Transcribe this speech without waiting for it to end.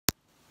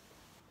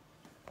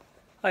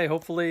Hi,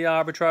 hopefully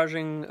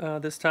arbitraging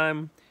this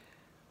time,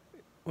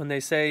 when they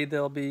say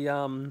they'll be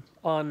on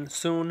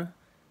soon,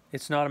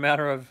 it's not a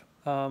matter of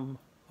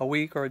a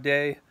week or a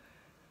day.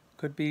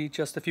 Could be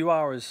just a few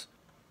hours.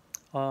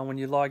 When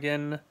you log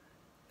in,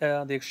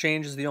 the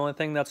exchange is the only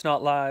thing that's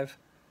not live.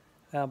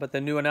 But the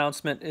new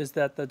announcement is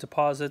that the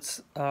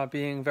deposits are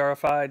being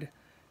verified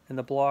in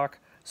the block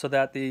so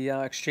that the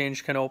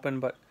exchange can open,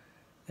 but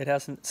it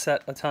hasn't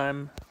set a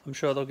time. I'm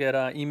sure they'll get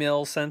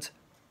emails sent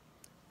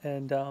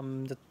and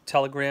the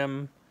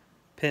Telegram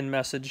pin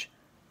message,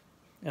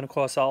 and of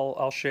course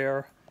I'll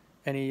share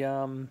any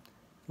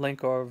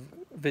link or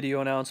video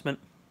announcement.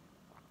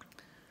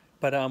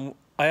 But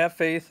I have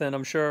faith, and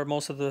I'm sure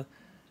most of the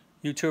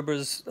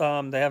YouTubers,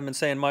 they haven't been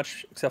saying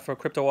much except for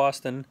Crypto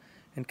Austin,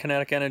 and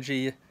Kinetic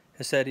Energy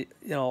has said,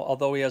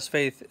 although he has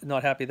faith,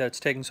 not happy that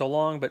it's taking so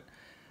long, but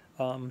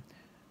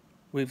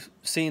we've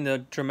seen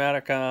the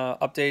dramatic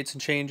updates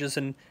and changes,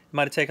 and it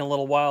might have taken a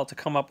little while to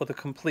come up with a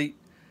complete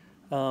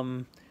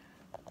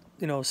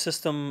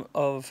system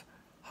of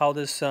how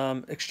this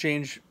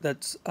exchange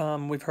that's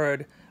we've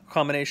heard a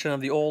combination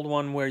of the old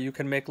one where you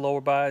can make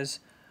lower buys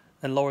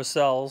and lower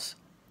sells,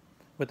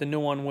 with the new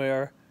one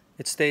where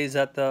it stays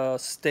at the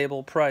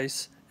stable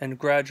price and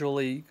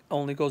gradually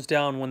only goes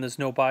down when there's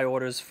no buy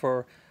orders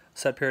for a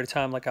set period of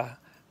time, like a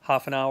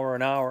half an hour or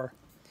an hour.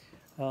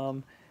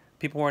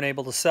 People weren't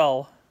able to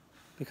sell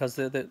because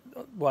they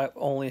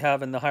only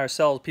having the higher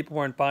sells, people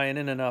weren't buying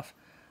in enough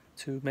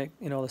to make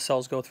the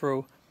sells go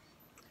through.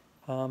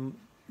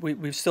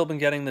 We've still been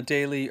getting the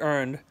daily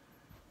earned,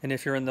 and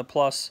if you're in the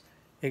plus,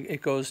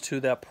 it goes to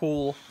that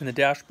pool in the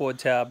dashboard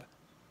tab.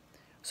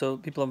 So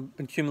people have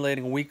been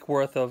accumulating a week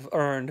worth of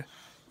earned,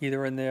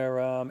 either in their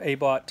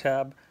ABOT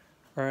tab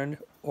earned,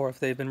 or if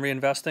they've been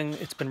reinvesting,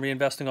 it's been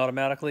reinvesting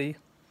automatically.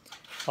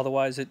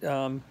 Otherwise, it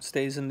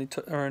stays in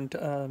the earned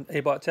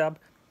ABOT tab.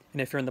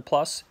 And if you're in the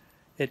plus,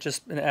 it's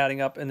just been adding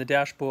up in the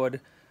dashboard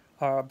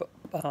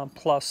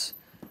plus,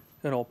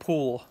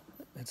 pool,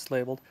 it's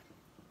labeled.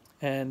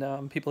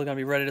 And people are going to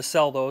be ready to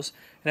sell those.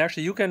 And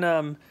actually, you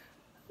can,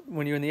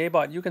 when you're in the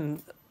ABOT, you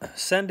can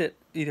send it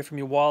either from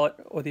your wallet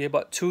or the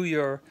ABOT to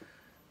your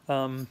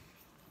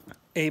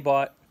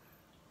ABOT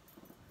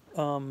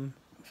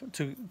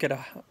to get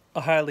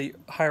a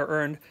higher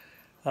earned,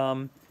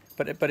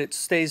 but it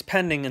stays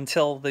pending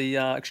until the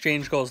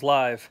exchange goes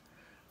live.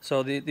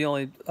 So the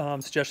only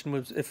suggestion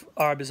was if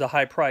ARB is a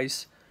high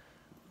price,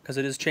 because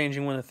it is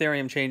changing when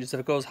Ethereum changes. If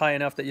it goes high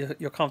enough that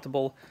you're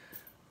comfortable,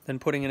 then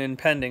putting it in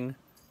pending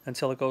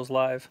until it goes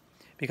live,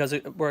 because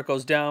where it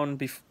goes down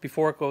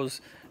before it goes,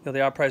 the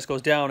ARB price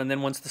goes down, and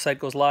then once the site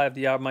goes live,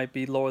 the ARB might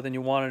be lower than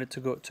you wanted it to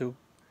go to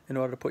in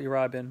order to put your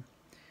ARB in.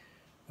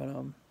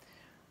 But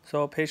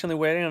so patiently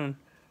waiting, and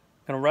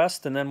gonna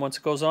rest, and then once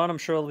it goes on, I'm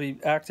sure there'll be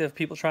active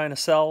people trying to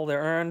sell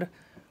their earned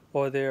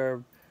or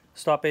their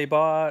stop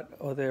ABOT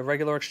or their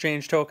regular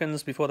exchange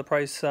tokens before the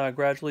price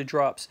gradually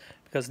drops.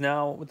 Because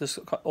now with this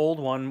old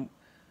one,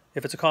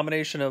 if it's a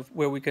combination of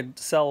where we could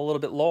sell a little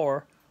bit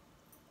lower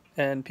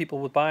and people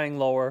with buying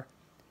lower,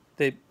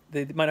 they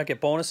might not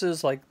get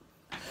bonuses, like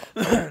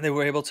they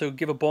were able to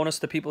give a bonus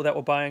to people that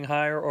were buying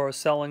higher or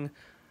selling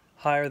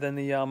higher than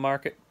the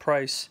market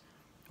price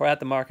or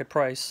at the market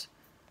price,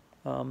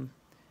 and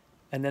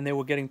then they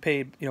were getting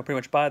paid pretty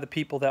much by the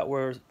people that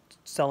were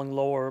selling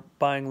low or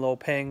buying low,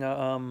 paying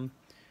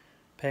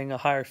a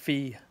higher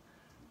fee.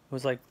 It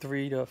was like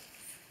 3 to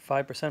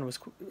 5% was,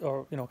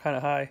 or kind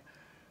of high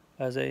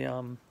as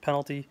a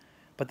penalty,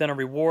 but then a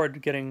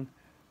reward getting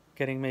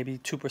maybe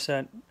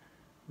 2%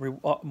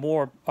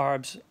 more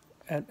ARBs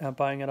at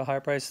buying at a higher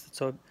price.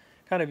 So it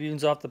kind of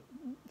evens off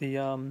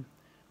the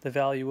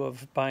value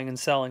of buying and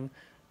selling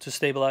to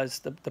stabilize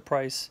the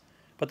price.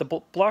 But the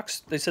blocks,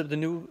 they said the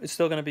new is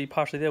still going to be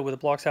partially there, where the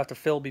blocks have to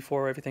fill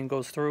before everything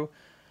goes through.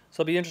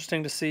 So it'll be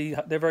interesting to see.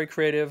 They're very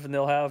creative, and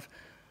they'll have,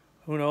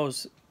 who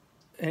knows,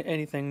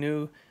 anything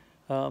new.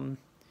 You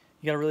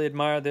got to really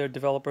admire their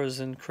developers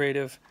and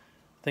creative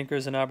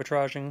thinkers in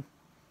arbitraging.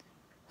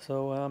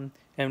 So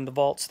and the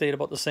vault stayed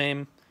about the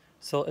same.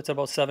 So it's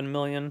about 7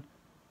 million.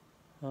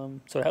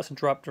 So it hasn't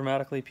dropped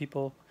dramatically.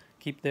 People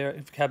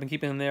have been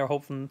keeping them there,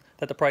 hoping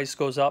that the price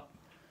goes up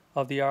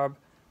of the ARB,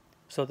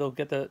 so they'll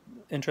get the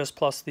interest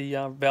plus the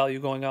value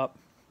going up.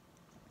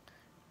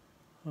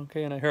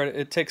 Okay, and I heard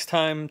it takes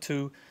time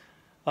to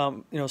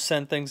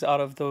send things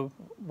out of the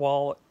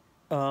wallet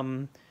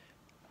in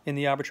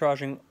the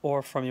arbitraging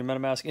or from your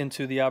MetaMask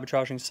into the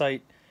arbitraging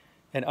site.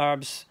 And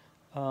ARBs,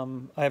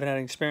 I haven't had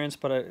any experience,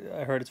 but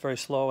I heard it's very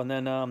slow. And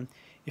then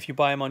if you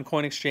buy them on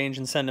CoinExchange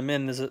and send them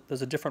in,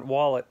 there's a different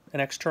wallet, an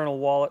external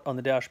wallet on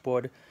the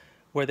dashboard,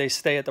 where they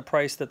stay at the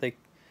price that they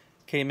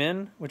came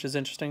in, which is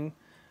interesting.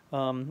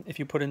 If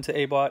you put into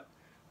ABOT,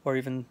 or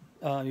even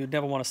you'd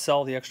never want to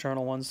sell the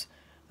external ones.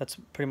 That's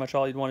pretty much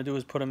all you'd want to do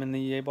is put them in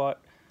the ABOT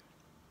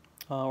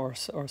or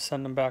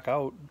send them back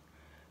out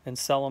and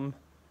sell them.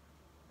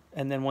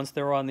 And then once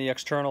they're on the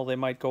external, they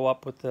might go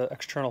up with the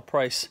external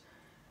price.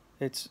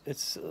 It's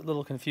a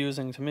little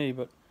confusing to me,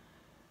 but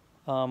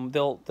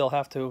they'll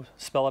have to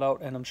spell it out.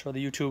 And I'm sure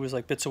the YouTubers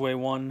like Bits Away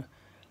One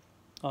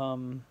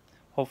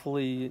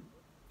hopefully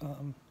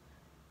who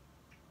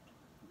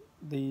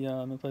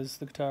plays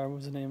the guitar, what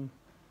was his name?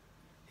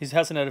 He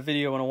hasn't had a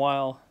video in a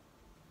while.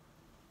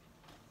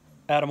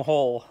 Adam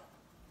Hole.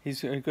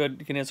 He's good.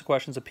 He can answer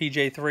questions at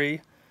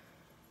PJ3.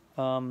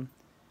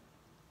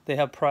 They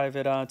have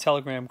private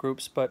Telegram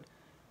groups, but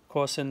of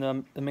course in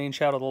the main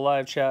chat or the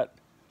live chat,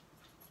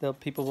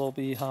 people will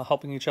be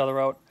helping each other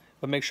out.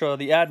 But make sure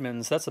the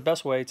admins, that's the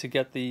best way to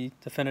get the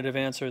definitive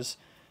answers,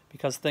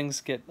 because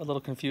things get a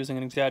little confusing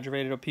and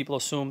exaggerated, or people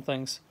assume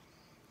things.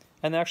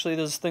 And actually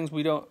there's things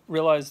we don't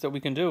realize that we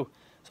can do.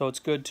 So it's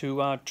good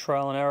to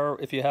trial and error.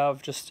 If you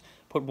have, just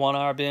put one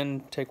arb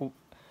in, take a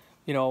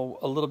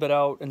little bit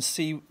out, and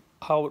see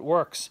how it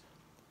works.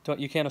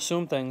 You can't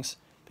assume things,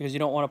 because you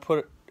don't want to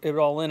put it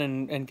all in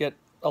and get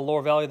a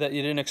lower value that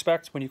you didn't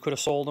expect when you could have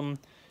sold them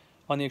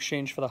on the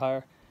exchange for the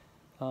higher.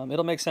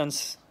 It'll make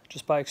sense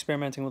just by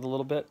experimenting with a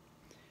little bit.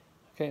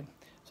 Okay,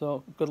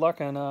 so good luck,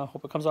 and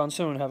hope it comes on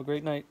soon. Have a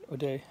great night or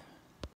day.